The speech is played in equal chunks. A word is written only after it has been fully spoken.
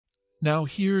Now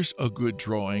here's a good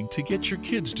drawing to get your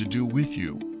kids to do with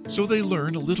you, so they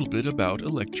learn a little bit about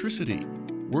electricity.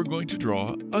 We're going to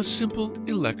draw a simple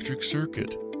electric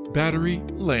circuit: battery,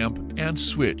 lamp, and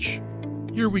switch.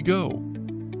 Here we go.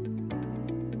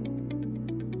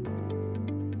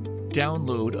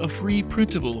 Download a free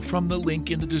printable from the link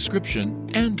in the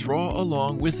description and draw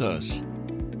along with us.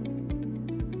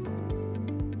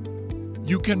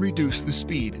 You can reduce the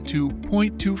speed to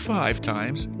 0.25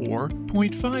 times or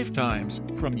 0.5 times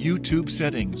from YouTube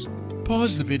settings.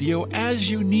 Pause the video as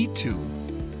you need to.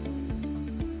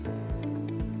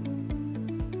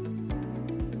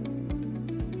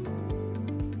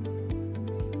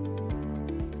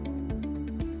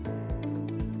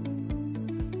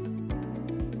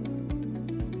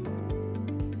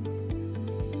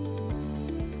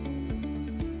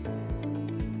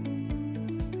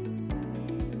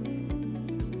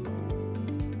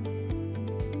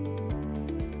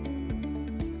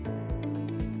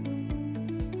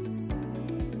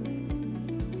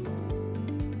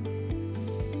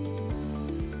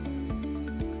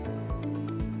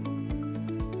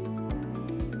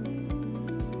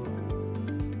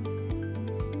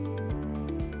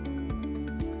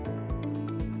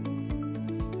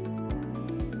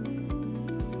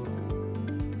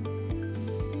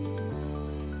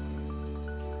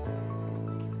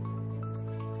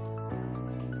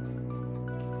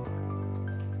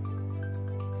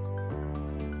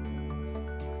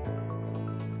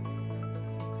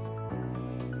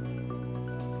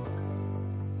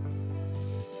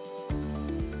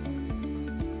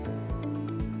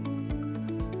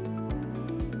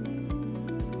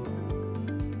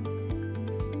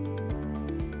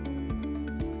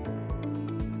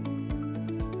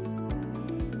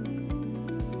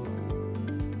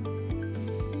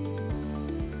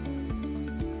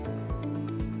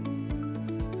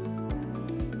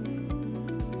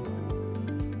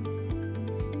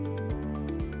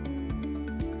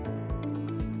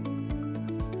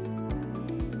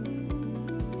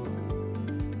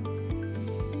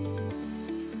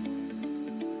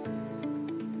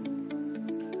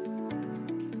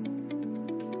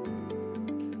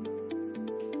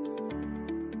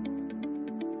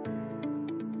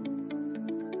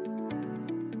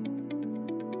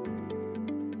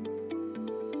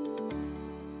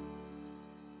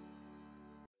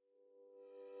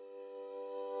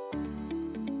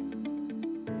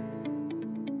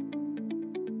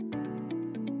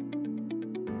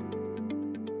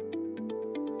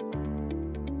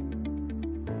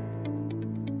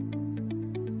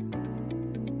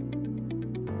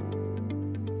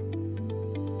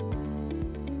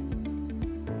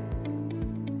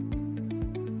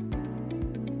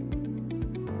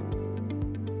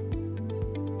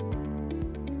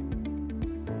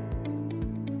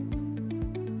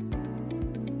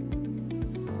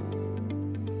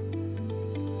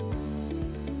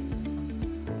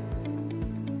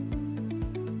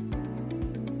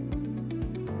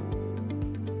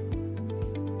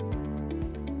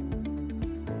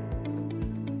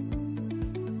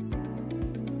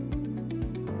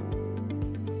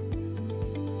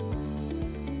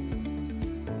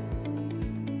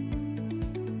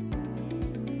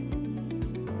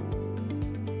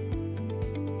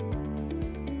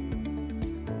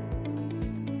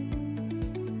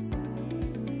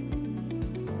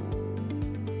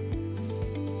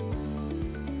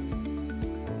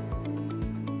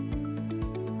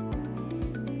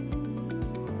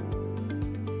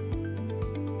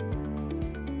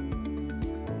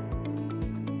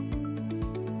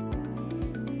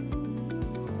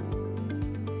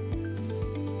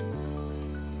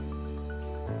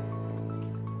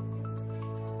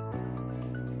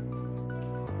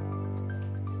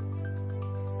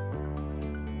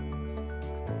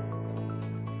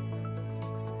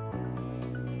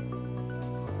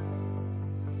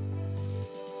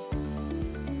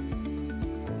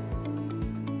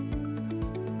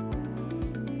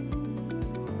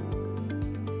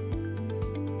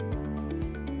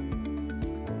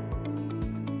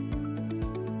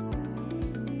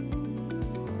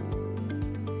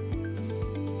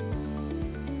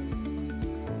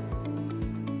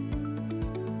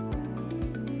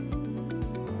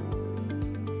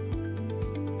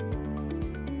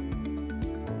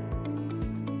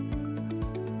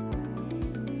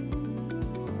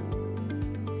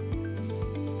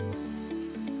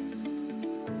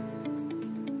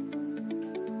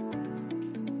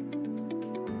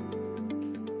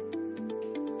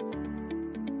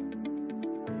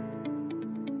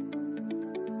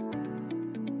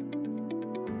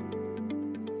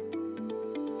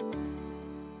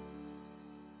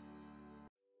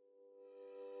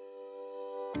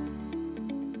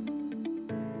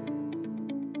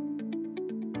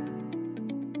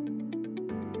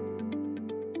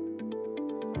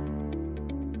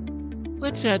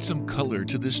 Let's add some color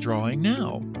to this drawing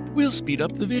now. We'll speed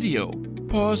up the video.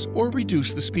 Pause or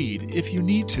reduce the speed if you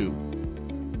need to.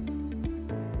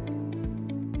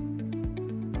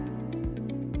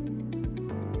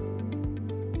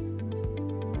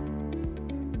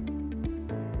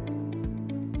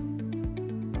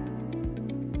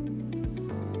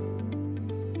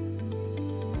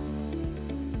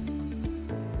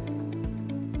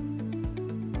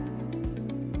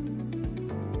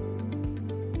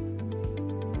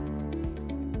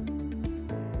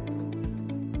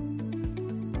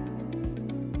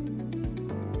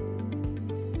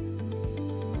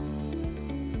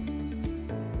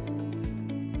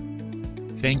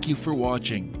 Thank you for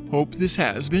watching. Hope this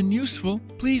has been useful.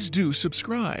 Please do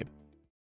subscribe.